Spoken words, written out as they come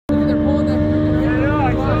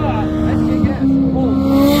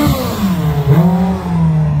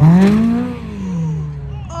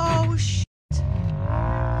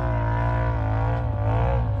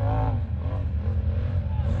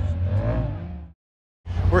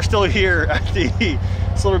We're still here at the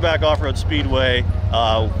Silverback Off-Road Speedway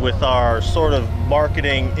with our sort of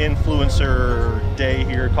marketing influencer day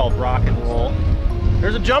here called Rock and Roll.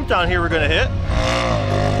 There's a jump down here we're gonna hit.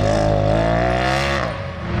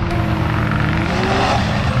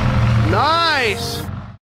 Nice!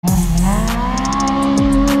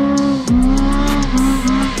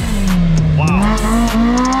 Wow.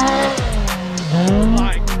 Oh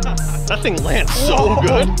my God. That thing lands so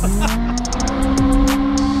good.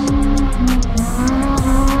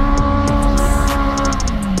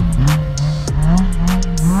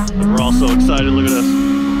 We're all so excited, look at this.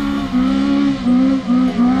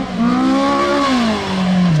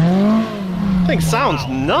 That thing sounds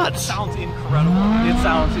nuts. It sounds incredible. It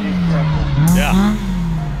sounds incredible. Yeah.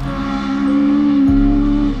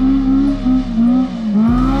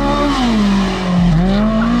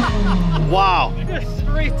 Wow. Just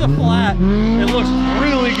straight to flat. It looks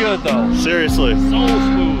really good though. Seriously. So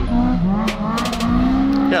smooth.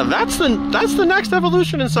 Yeah, that's the next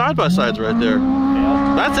evolution in side-by-sides right there.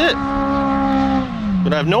 Yeah. That's it.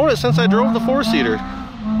 But I've known it since I drove the 4-seater.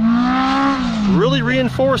 Really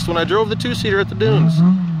reinforced when I drove the 2-seater at the dunes.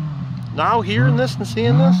 Now hearing this and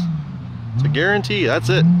seeing this, it's a guarantee. That's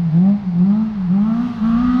it.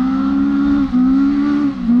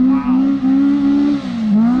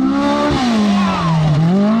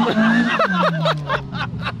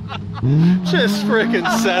 Just freaking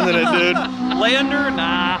sending it, dude. Lander?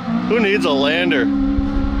 Nah. Who needs a lander? He's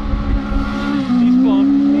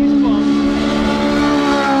pumped. He's pumped.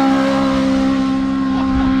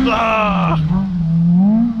 Ah!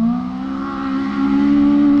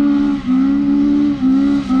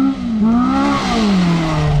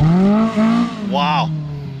 Wow.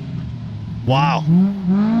 Wow.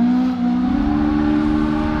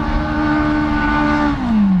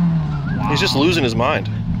 He's just losing his mind.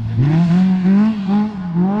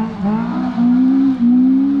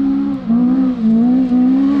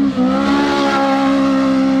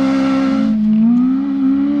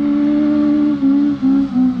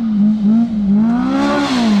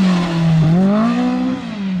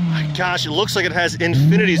 My gosh, it looks like it has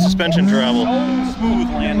infinity suspension travel. So smooth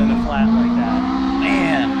landing a flat like that.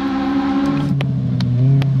 Man.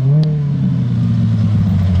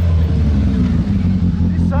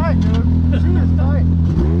 He's tight, dude. She is tight.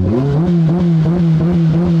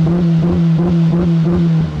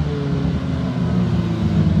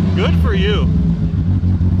 Good for you.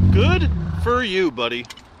 Good for you, buddy.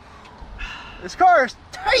 This car is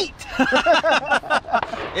tight.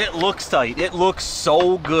 It looks tight. It looks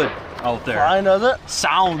so good out there. Fine, does it?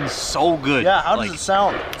 Sounds so good. Yeah, how does it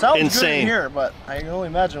sound? It sounds Insane. good in here, but I can only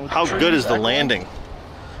imagine with How the good trees is the echoing. landing?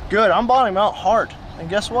 Good, I'm bottoming out hard. And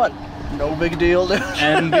guess what? No big deal, dude.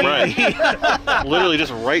 And Right. Literally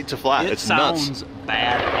just right to flat. it It's nuts. sounds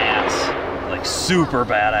badass. Like super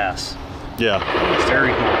badass. Yeah. It's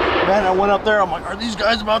very cool. Man, I went up there, I'm like, are these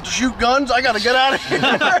guys about to shoot guns? I gotta get out of here.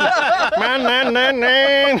 Man, man, man,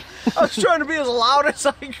 man. I was trying to be as loud as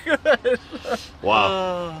I could.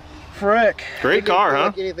 Wow. Frick. Great car, huh?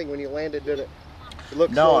 Like anything when you landed, did it? It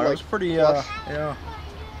looked No, so, it like, was pretty, flush. yeah.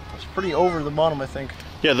 It was pretty over the bottom, I think.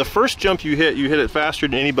 Yeah, the first jump you hit it faster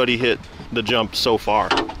than anybody hit the jump so far.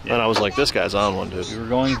 And I was like, this guy's on one, dude. We were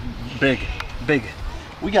going big, big.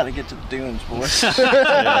 We gotta get to the dunes, boys.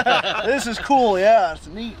 Yeah. This is cool, yeah, it's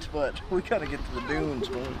neat, but we gotta get to the dunes,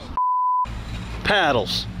 boys.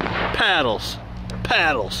 Paddles, paddles,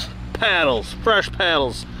 paddles, paddles, fresh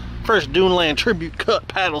paddles, fresh Duneland Tribute Cut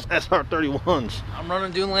paddles, SR31s. I'm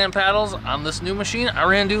running Duneland paddles on this new machine. I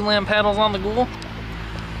ran Duneland paddles on the Ghoul.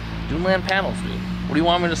 Duneland paddles, dude. What do you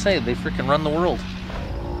want me to say? They freaking run the world.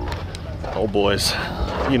 Oh boys,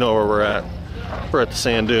 you know where we're at. We're at the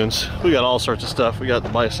sand dunes. We got all sorts of stuff. We got the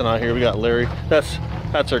Bison out here. We got Larry. That's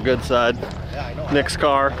our good side. Nick's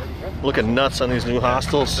car. Looking nuts on these new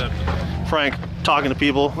hostels. Frank talking to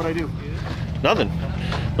people. What'd I do? Nothing.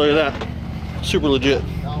 Look at that. Super legit.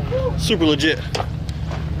 Super legit.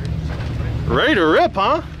 Ready to rip,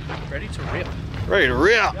 huh? Ready to rip. Ready to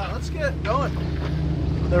rip. Yeah, let's get going.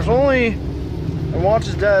 There's only, and watch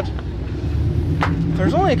is dead.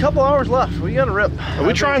 There's only a couple hours left. We gotta rip. Are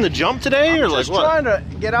we trying the jump today or like just what? trying to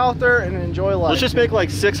get out there and enjoy life. Let's just make like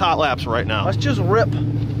 6 hot laps right now. Let's just rip.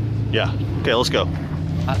 Yeah. Okay, let's go.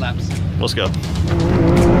 Hot laps. Let's go.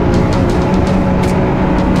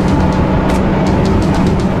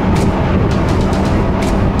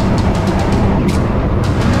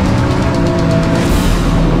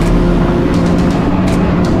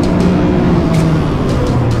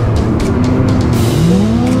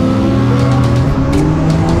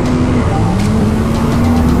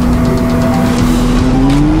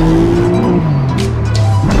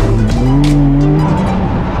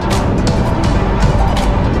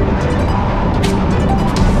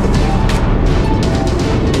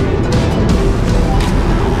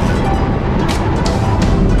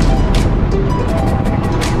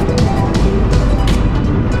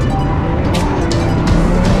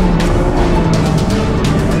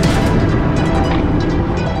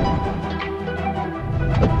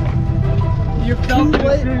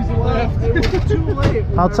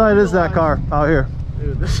 How tight is that car out here?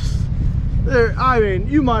 Dude, this is... I mean,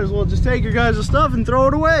 you might as well just take your guys' stuff and throw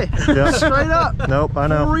it away. Yep. Straight up. Nope, I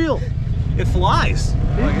know. For real. It flies.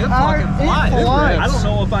 Like, it fucking flies. It flies. I don't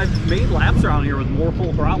know if I've made laps around here with more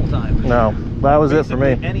full throttle time. No, that was it for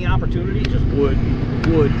me. Any opportunity, just wood.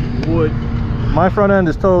 My front end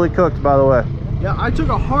is totally cooked, by the way. Yeah, I took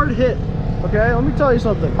a hard hit. Okay, let me tell you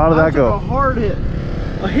something. How did that go? I took a hard hit.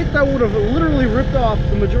 A hit that would have literally ripped off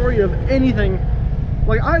the majority of anything.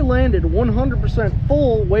 Like, I landed 100%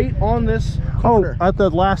 full weight on this corner. Oh, at the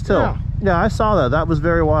last hill. Yeah, I saw that. That was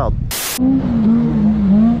very wild.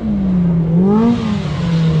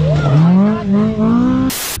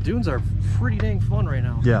 Dunes are pretty dang fun right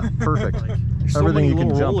now. Yeah, perfect. So Everything many you can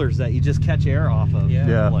little jump. rollers that you just catch air off of.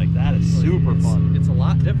 Yeah. Like, that is super fun. It's a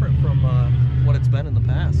lot different from what it's been in the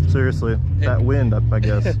past. Seriously, that wind, I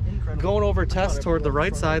guess. Going over test toward the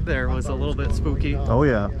right side there was a little bit spooky. Oh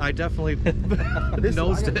yeah. I definitely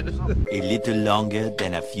nosed it. A little longer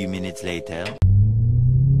than a few minutes later.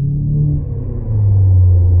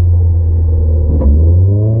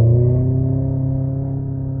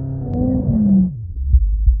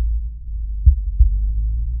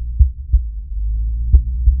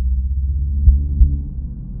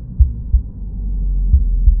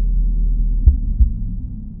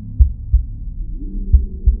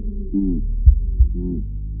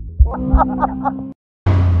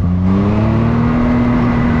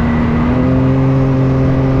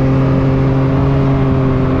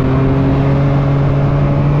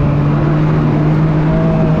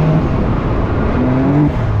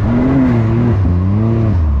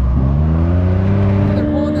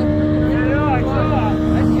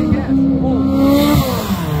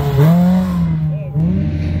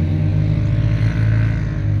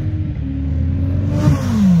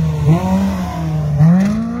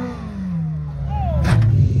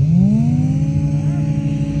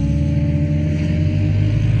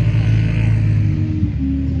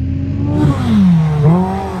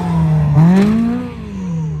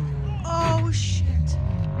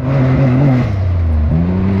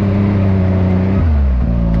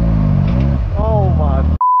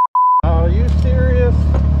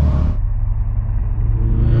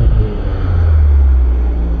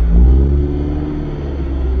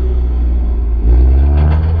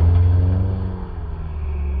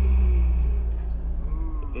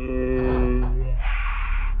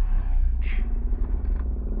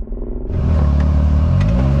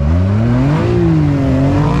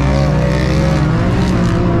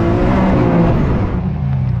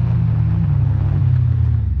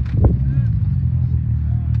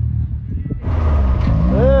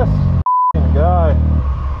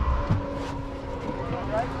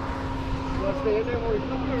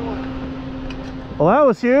 Well, that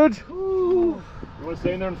was huge. You want to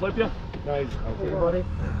stay in there and flip you? Nice. Okay, buddy.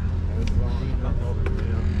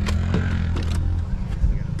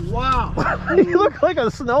 Wow. You look like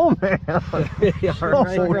a snowman. You all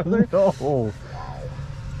right, brother? No.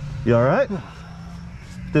 You all right?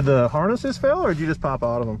 Did the harnesses fail, or did you just pop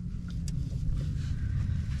out of them?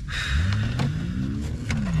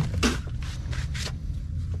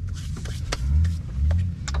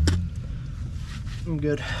 I'm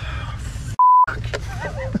good.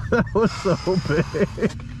 That was so big.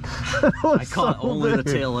 That was I caught so only the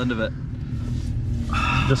big. tail end of it.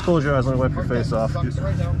 Just close your eyes. Let me wipe your face off.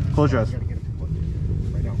 Close your eyes.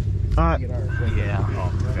 All right.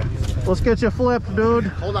 Yeah. Let's get you flipped, dude.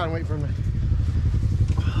 Hold on, wait for me.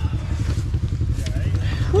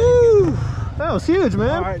 Woo! That was huge, man.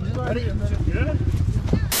 All right, just ready. Good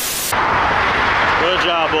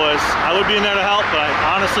job, boys. I would be in there to help, but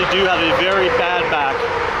I honestly do have a very bad back.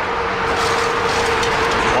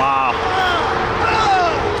 Wow.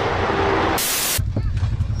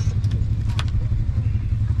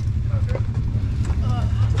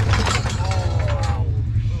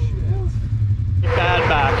 Bad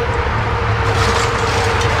back.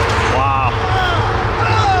 Wow.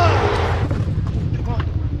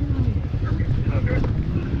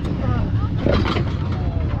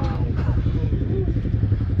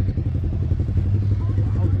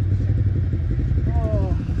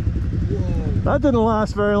 That didn't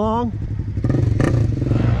last very long.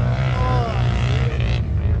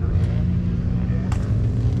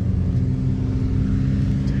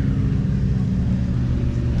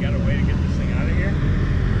 Got a way to get this thing out of here?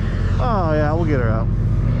 Oh yeah, we'll get her out.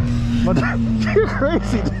 But you're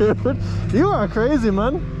crazy, dude. You are crazy,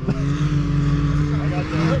 man. I got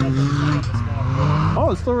the small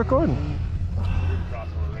Oh, it's still recording.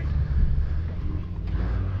 crossover ring.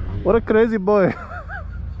 What a crazy boy.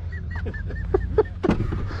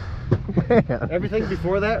 Man. Everything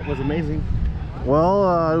before that was amazing.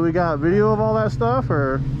 Well, we got video of all that stuff,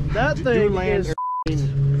 or? That thing is.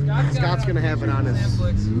 Scott's gonna have it on his.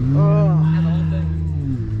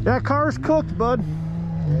 That car's cooked, bud.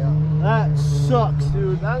 That sucks,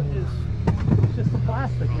 dude. That is just the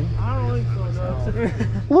plastic. I don't think so, no.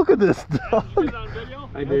 Look at this dog.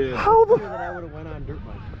 I did. How the? That I would have went on dirt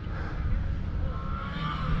bike.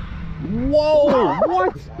 Whoa!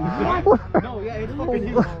 What? No, yeah, it's fucking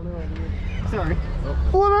you. Sorry.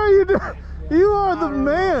 What are you doing? You are the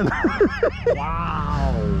man.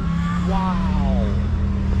 Wow. Wow.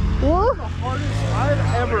 What? The hardest I've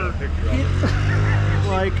ever hit.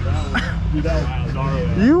 Like,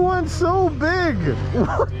 You went so big.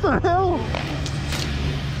 What the hell?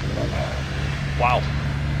 Wow.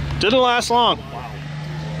 Didn't last long.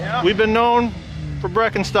 yeah. We've been known for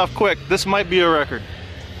breaking stuff quick. This might be a record.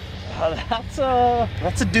 That's a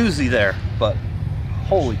doozy there, but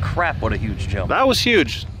holy crap, what a huge jump. That was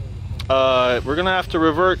huge. We're gonna have to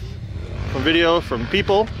revert from video from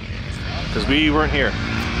people because we weren't here.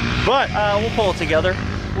 But We'll pull it together.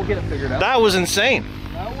 We'll get it figured out. that was insane.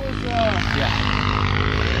 That was, Yeah.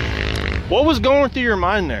 What was going through your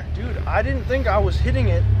mind there? dude, I didn't think I was hitting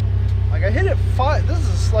it. Like, I hit it this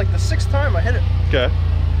is like the 6th time I hit it. Okay.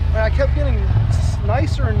 And I kept getting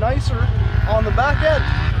nicer and nicer on the back end.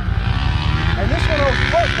 And this one I was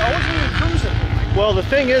hooked. I wasn't even cruising. Well, the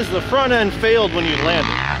thing is, the front end failed when you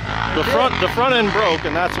landed. The front end broke,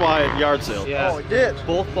 and that's why it yard sailed. Yeah. Oh, it did.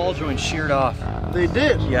 Both ball joints sheared off. They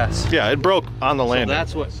did. Yes. Yeah, it broke on the landing.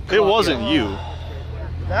 That's what. It wasn't you.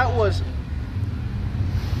 That was.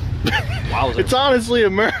 Wowzer. It's honestly a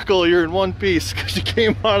miracle you're in one piece because you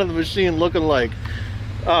came out of the machine looking like,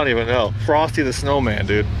 I don't even know, Frosty the Snowman,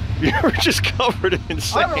 dude. You were just covered in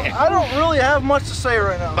sand. I don't really have much to say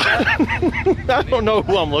right now. I don't know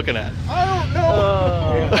who I'm looking at. I don't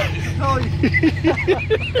know.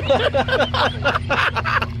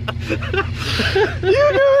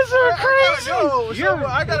 You guys are crazy.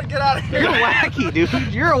 I gotta get out of here. You're wacky,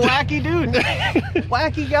 dude. You're a wacky dude.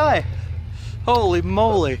 Wacky guy. Holy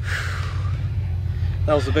moly.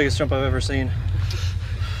 That was the biggest jump I've ever seen.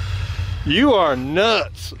 You are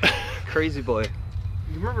nuts. Crazy boy.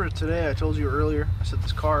 You remember today I told you earlier, I said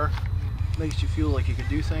this car makes you feel like you could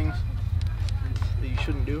do things that you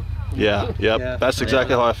shouldn't do. Yeah, yep. Yeah. That's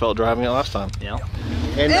exactly how I felt driving it last time. Yeah.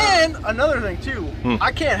 And another thing too,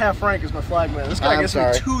 I can't have Frank as my flag man. This guy I'm gets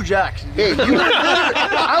sorry. me 2 jacks. Hey, you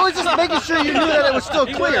I was just making sure you knew that it was still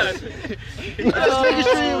clear. Just making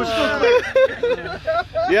sure it was still clear.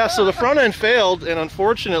 Yeah, so the front end failed and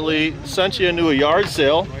unfortunately sent you into a yard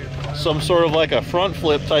sale. Some sort of like a front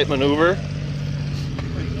flip type maneuver.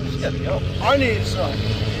 I need some.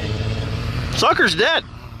 Sucker's dead.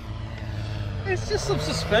 It's just some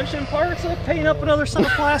suspension parts. Like paint up another set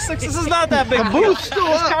of plastics. This is not that big. boot's still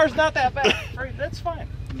This up. car's not that bad. That's fine.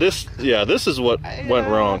 This is what went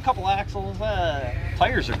A wrong. couple axles.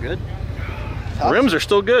 Tires are good. Rims are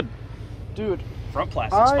still good. Dude, Front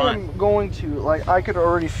plastic's I fine. am going to, like, I could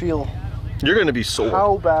already feel You're gonna be sore.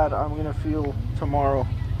 how bad I'm gonna feel tomorrow.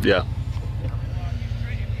 Yeah.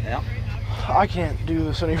 Yeah. I can't do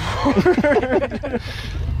this anymore.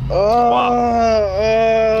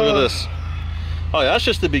 Wow. Look at this. Oh, yeah, that's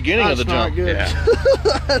just the beginning of the That's not jump. good. Yeah.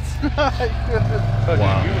 That's not good.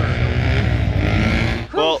 Wow.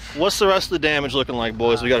 Well, what's the rest of the damage looking like,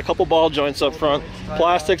 boys? We got a couple ball joints up front.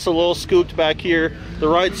 Plastic's a little scooped back here. The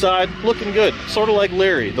right side, looking good. Sort of like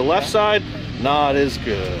Larry. The left side, not as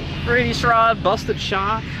good. Radius rod, busted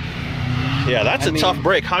shock. Yeah, that's a tough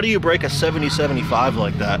break. How do you break a 70-75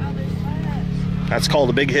 like that? That's called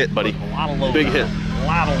a big hit, buddy. A lot of load. Big hit. A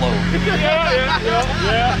lot of load.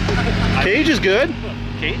 Cage is good.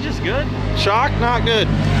 Cage is good. Shock, not good.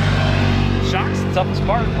 Shock's the toughest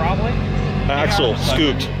part, probably. Axle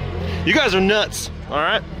scooped. You guys are nuts. All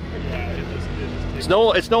right. It's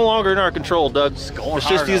no longer in our control, Doug. It's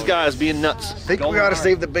just these guys being nuts. I think we gotta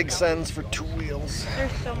save the big sends for 2 wheels.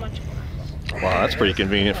 There's so much. Wow, that's pretty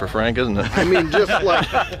convenient for Frank, isn't it? I mean, just like,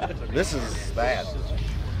 this is bad.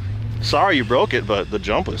 Sorry you broke it, but the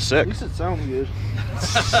jump was sick. At least it sounds good.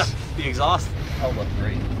 The exhaust held up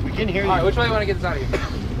great. We can hear you. All right, which way do you want to get this out of here?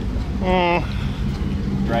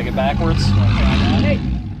 Drag it backwards.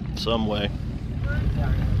 Some way.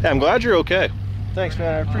 Yeah, I'm glad you're okay. Thanks,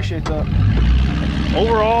 man. I appreciate that.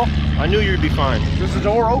 Overall, I knew you'd be fine. Is the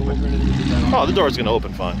door open? Oh, the door's gonna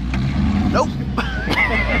open fine. Nope.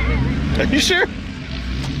 Are you sure?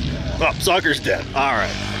 Oh, sucker's dead. All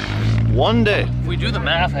right. One day. If we do the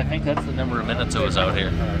math, I think that's the number of minutes I was out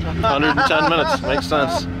here. 110 minutes. Makes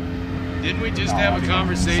sense. Didn't we just have a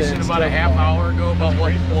conversation about a half hour ago about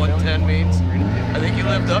what 110 means? I think you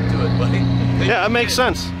lived up to it, buddy. Yeah, that makes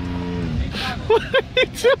sense. What are you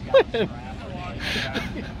doing?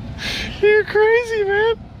 You're crazy,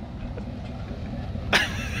 man.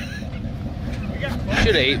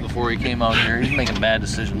 Should have ate before he came out here. He's making bad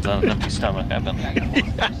decisions on an empty stomach, I bet.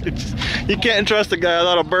 You can't trust a guy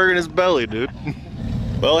without a burger in his belly, dude.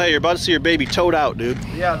 Well, hey, you're about to see your baby towed out, dude.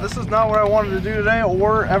 Yeah, this is not what I wanted to do today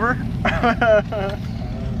or ever.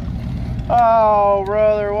 Oh,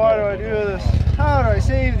 brother, why do I do this? How do I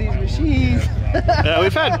save these machines? Yeah,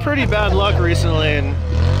 we've had pretty bad luck recently, and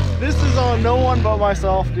this is on no one but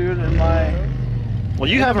myself, dude, and my well,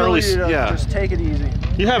 you haven't really, just take it easy.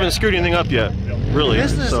 You haven't screwed anything up yet, really.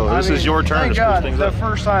 This is, so this is your turn to screw things up. The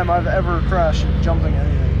first time I've ever crashed jumping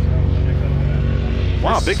anything. So.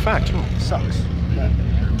 Wow, big fact. Sucks.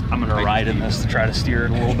 I'm gonna ride in this to try to steer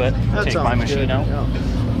it a little bit. Take my machine out. Yeah.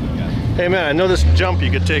 Hey man, I know this jump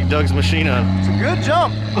you could take Doug's machine on. It's a good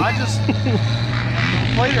jump. I just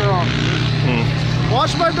played it wrong.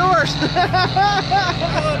 Watch my doors. Don't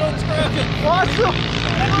scratch it. Watch them.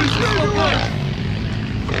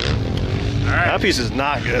 Alright. That piece is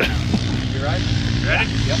not good. You ready? Ready?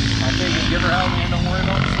 Yep. I'll take it. Give her out and don't worry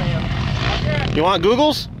about the sand. You want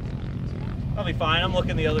Googles? I'll be fine. I'm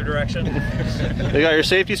looking the other direction. You got your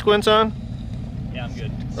safety squints on? Yeah, I'm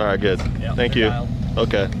good. Alright, good. Yep, Thank you. dialed.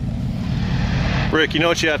 Okay. Rick, you know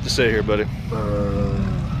what you have to say here, buddy.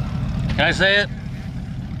 Can I say it?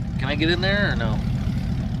 Can I get in there or no?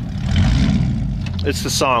 It's the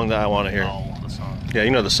song that I want to hear. Oh, the song. Yeah,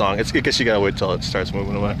 you know the song. I guess you gotta wait till it starts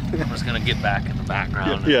moving away. I'm just gonna get back in the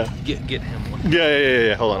background. Yeah. And get him.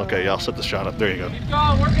 Yeah. Hold on. Okay, yeah, I'll set the shot up. There you go. Keep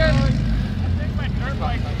going, we're good.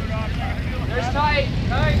 There's tight.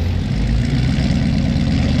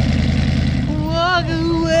 Walk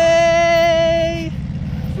away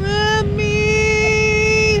from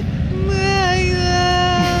me, my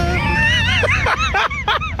love.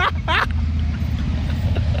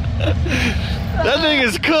 That thing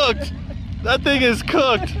is cooked. That thing is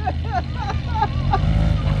cooked.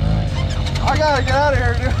 I gotta get out of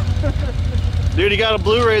here, dude. Dude, you got a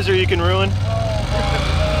blue razor you can ruin.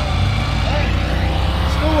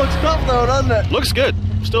 Still looks tough though, doesn't it? Looks good.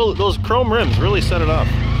 Still, those chrome rims really set it off.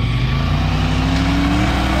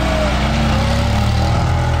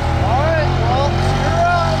 Alright, well, you're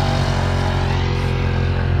out.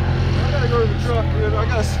 I gotta go to the truck, dude. I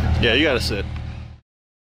gotta sit. Yeah, you gotta sit.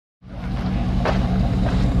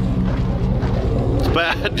 It's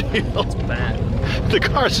bad, deal. It's bad. The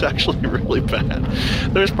car's actually really bad.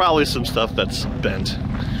 There's probably some stuff that's bent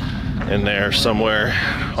in there somewhere,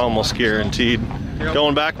 almost guaranteed.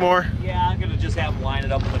 Going back more? Yeah, I'm gonna just have him line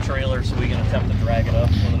it up with the trailer so we can attempt to drag it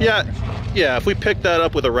up. Yeah. If we pick that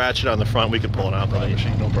up with a ratchet on the front, we can pull it out of the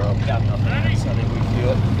machine, no problem. Got nothing else. I think we can do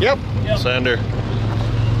it. Yep. Sander.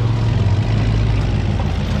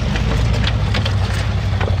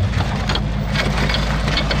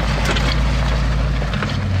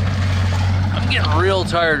 I'm getting real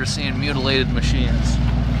tired of seeing mutilated machines.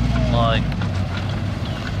 Like,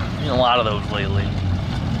 a lot of those lately.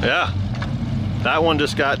 Yeah. That one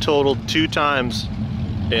just got totaled 2 times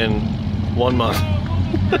in 1 month.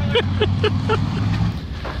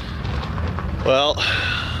 Well,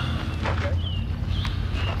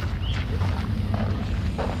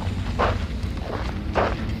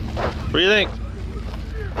 what do you think?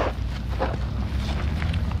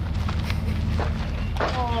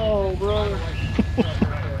 Oh, brother.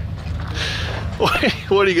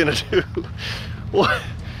 What are you gonna do?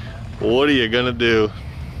 What are you gonna do?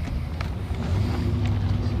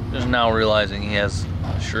 Just now realizing he has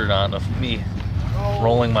a shirt on of me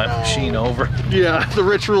rolling my machine over. Yeah, the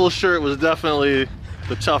Ritual shirt was definitely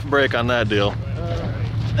the tough break on that deal.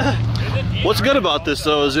 What's good about this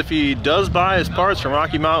though is if he does buy his parts from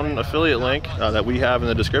Rocky Mountain affiliate link that we have in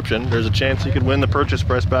the description, there's a chance he could win the purchase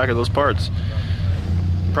price back of those parts.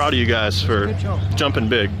 Proud of you guys for jumping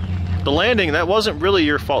big. The landing, that wasn't really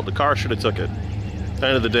your fault. The car should have took it. At the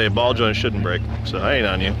end of the day, ball joints shouldn't break, so I ain't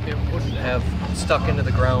on you. It wouldn't have stuck into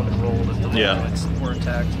the ground and rolled if the ball joints were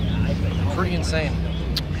intact. Pretty insane.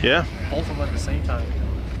 Yeah. Both of them at the same time.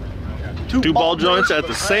 Two ball joints at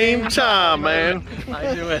the same time, man.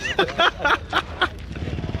 I do it.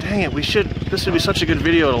 Dang it, this would be such a good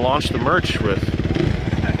video to launch the merch with.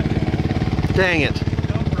 Dang it.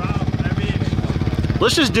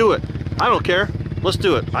 Let's just do it. I don't care. Let's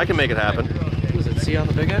do it. I can make it happen. Was it See on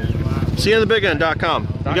the Big End? SeeOnTheBigEnd.com.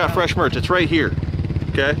 We got fresh merch. It's right here.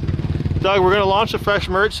 Okay? Doug, we're going to launch the fresh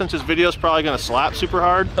merch since this video is probably going to slap super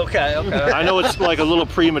hard. Okay. I know it's like a little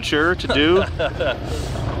premature to do.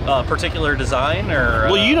 Particular design or?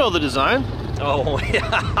 Well, you know the design. Oh, yeah,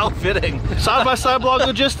 how fitting. Side by Side Blog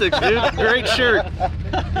Logistics, dude. Great shirt.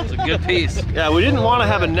 It's a good piece. Yeah, we didn't want to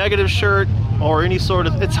have a negative shirt or any sort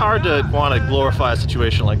of, it's hard to want to glorify a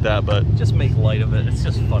situation like that, but just make light of it. It's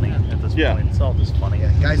just funny at this point. It's all just funny.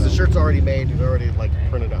 Yeah, guys, the shirt's already made. We've already like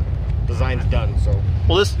printed up. Design's done, so.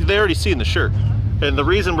 Well, they already seen the shirt. And the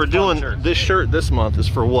reason we're doing this shirt this month is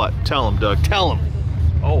for what? Tell them, Doug. Tell them.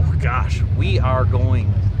 Oh, gosh. We are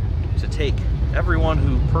going to take everyone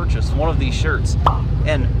who purchased one of these shirts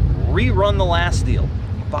and rerun the last deal.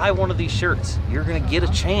 Buy one of these shirts, you're gonna get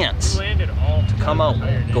a chance to come out,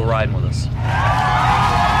 go riding with us.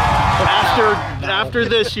 After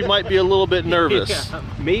this, you might be a little bit nervous. Yeah.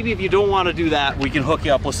 Maybe if you don't want to do that, we can hook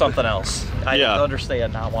you up with something else. I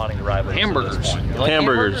understand not wanting to ride with hamburgers. Us at this point. Like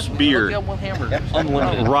hamburgers, beer, Hook you up with hamburgers.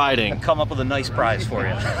 Unlimited. Riding. Come up with a nice prize for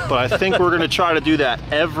you. But I think we're gonna try to do that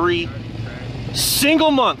every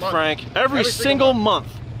single month, Frank. Every single month.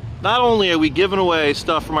 Not only are we giving away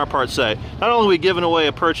stuff from our parts say, not only are we giving away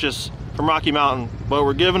a purchase from Rocky Mountain, but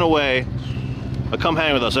we're giving away a come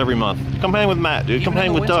hang with us every month. Come hang with Matt, dude. Come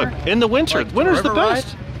hang with Doug. In the winter. Like Winter's the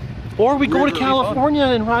best. ride? Or we go to California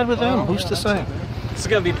and ride with them. Who's to say? This is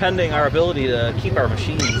going to be pending our ability to keep our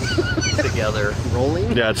machines together.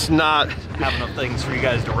 Rolling? Yeah, it's not. Have enough things for you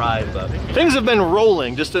guys to ride, but Things have been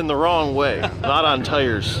rolling, just in the wrong way. Not on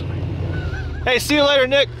tires. Hey, see you later,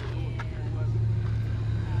 Nick.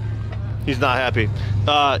 He's not happy.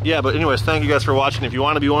 Yeah, but anyways, thank you guys for watching. If you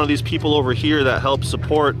want to be one of these people over here that help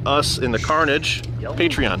support us in the carnage,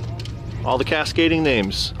 Patreon. All the cascading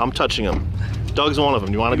names. I'm touching them. Doug's one of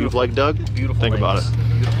them. You want to be like Doug? Beautiful Think about it.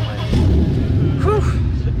 Whew.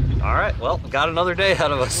 All right, well, got another day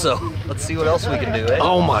ahead of us, so let's see what else we can do, eh?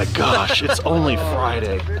 Oh my gosh, it's only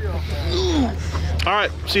Friday. All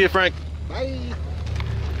right, see you, Frank. Bye.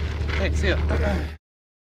 Hey, see ya.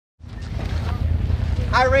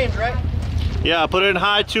 High range, right? Yeah, put it in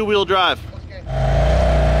high 2-wheel drive.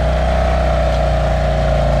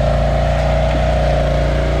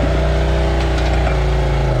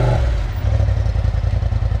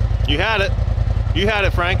 You had it. You had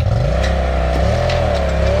it, Frank.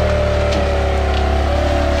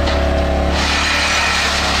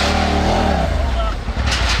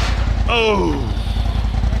 Oh.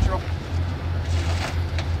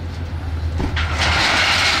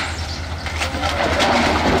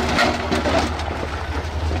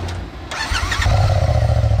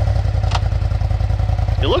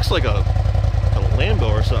 It looks like a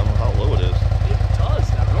Lambo or something, how low it is. It does,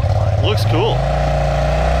 that road line. It looks cool.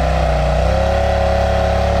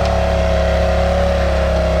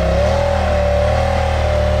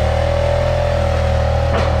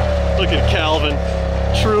 Look at Calvin,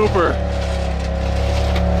 trooper.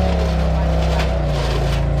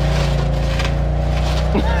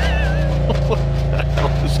 What the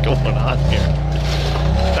hell is going on here?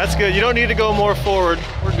 That's good, you don't need to go more forward.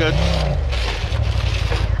 We're good.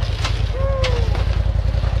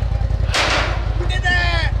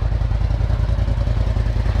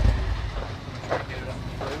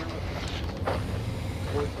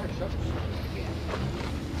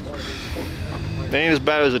 It ain't as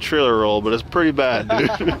bad as a trailer roll, but it's pretty bad,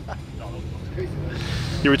 dude.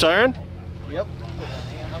 You retiring? Yep.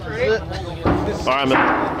 All right,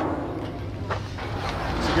 man.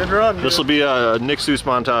 It's a good run. This will be a Nick Sous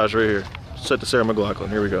montage right here. Set to Sarah McLaughlin.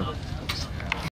 Here we go.